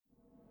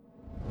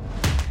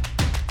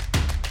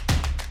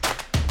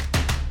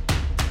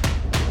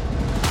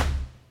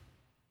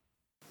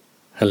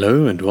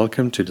Hello and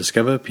welcome to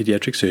Discover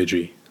Pediatric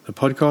Surgery, the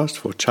podcast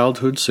for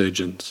childhood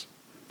surgeons.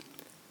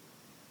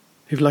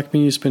 If, like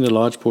me, you spend a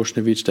large portion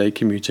of each day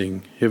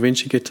commuting, you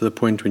eventually get to the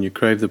point when you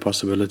crave the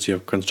possibility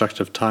of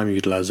constructive time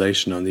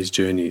utilization on these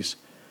journeys.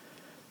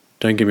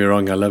 Don't get me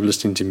wrong, I love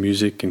listening to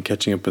music and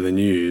catching up with the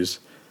news,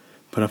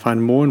 but I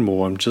find more and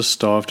more I'm just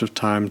starved of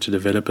time to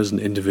develop as an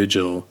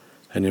individual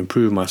and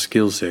improve my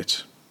skill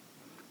set.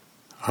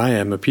 I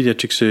am a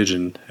pediatric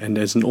surgeon, and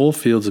as in all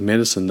fields of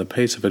medicine, the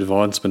pace of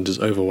advancement is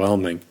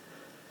overwhelming,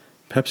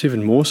 perhaps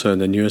even more so in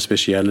the newer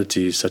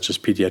specialities such as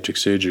pediatric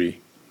surgery.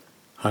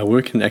 I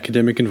work in an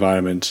academic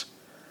environment,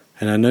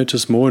 and I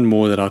notice more and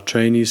more that our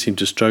trainees seem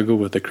to struggle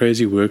with the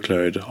crazy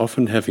workload,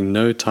 often having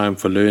no time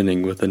for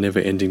learning with the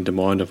never-ending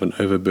demand of an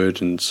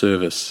overburdened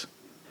service.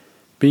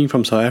 Being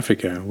from South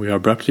Africa, we are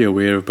abruptly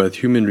aware of both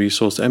human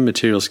resource and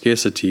material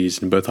scarcities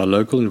in both our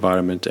local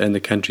environment and the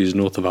countries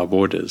north of our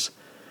borders.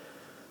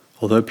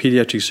 Although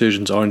pediatric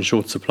surgeons are in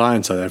short supply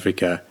in South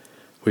Africa,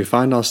 we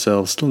find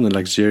ourselves still in a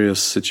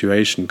luxurious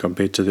situation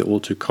compared to the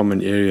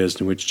all-too-common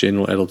areas in which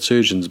general adult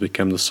surgeons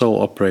become the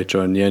sole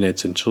operator on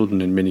neonates and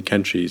children in many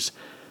countries,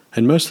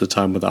 and most of the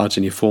time without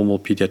any formal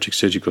pediatric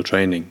surgical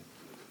training.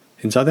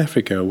 In South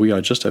Africa, we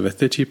are just over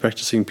 30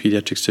 practicing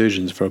pediatric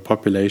surgeons for a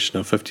population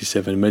of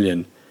 57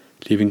 million,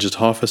 leaving just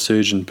half a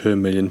surgeon per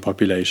million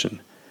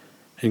population,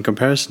 in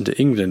comparison to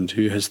England,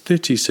 who has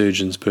 30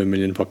 surgeons per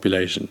million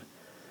population.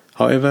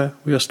 However,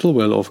 we are still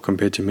well off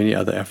compared to many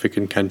other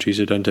African countries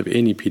who don't have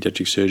any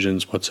pediatric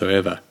surgeons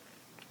whatsoever.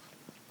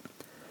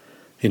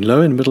 In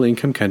low and middle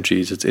income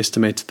countries, it's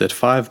estimated that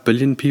 5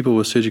 billion people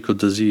with surgical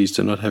disease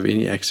do not have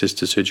any access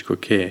to surgical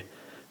care,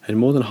 and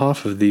more than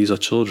half of these are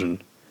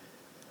children.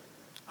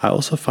 I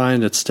also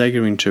find it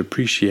staggering to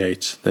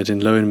appreciate that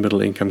in low and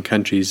middle income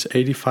countries,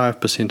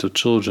 85% of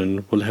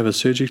children will have a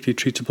surgically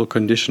treatable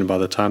condition by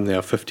the time they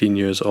are 15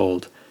 years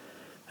old,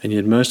 and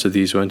yet most of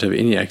these won't have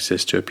any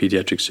access to a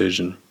pediatric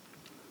surgeon.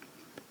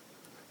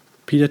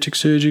 Pediatric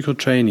surgical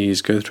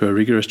trainees go through a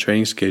rigorous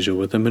training schedule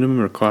with a minimum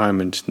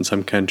requirement in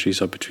some countries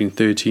of between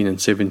 13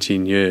 and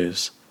 17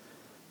 years.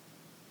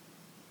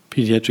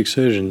 Pediatric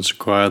surgeons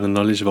require the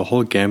knowledge of a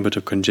whole gambit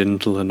of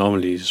congenital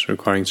anomalies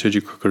requiring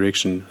surgical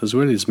correction as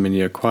well as many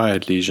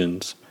acquired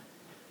lesions.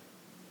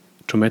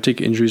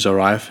 Traumatic injuries are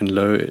rife in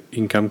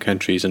low-income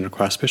countries and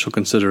require special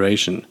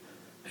consideration,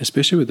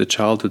 especially where the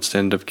childhood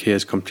standard of care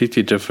is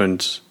completely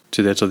different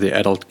to that of the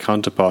adult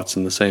counterparts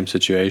in the same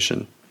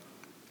situation.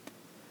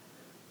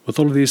 With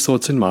all of these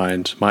thoughts in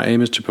mind, my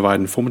aim is to provide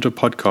informative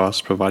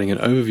podcasts providing an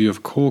overview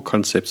of core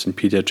concepts in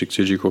pediatric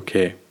surgical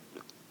care.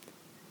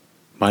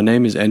 My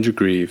name is Andrew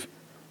Grieve,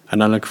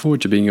 and I look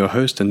forward to being your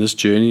host in this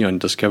journey on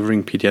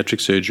discovering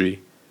pediatric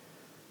surgery.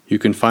 You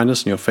can find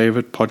us on your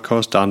favorite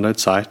podcast download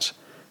site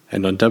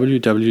and on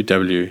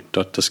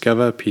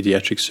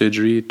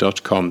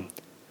www.discoverpediatricsurgery.com.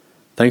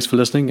 Thanks for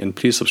listening, and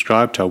please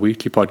subscribe to our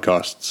weekly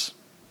podcasts.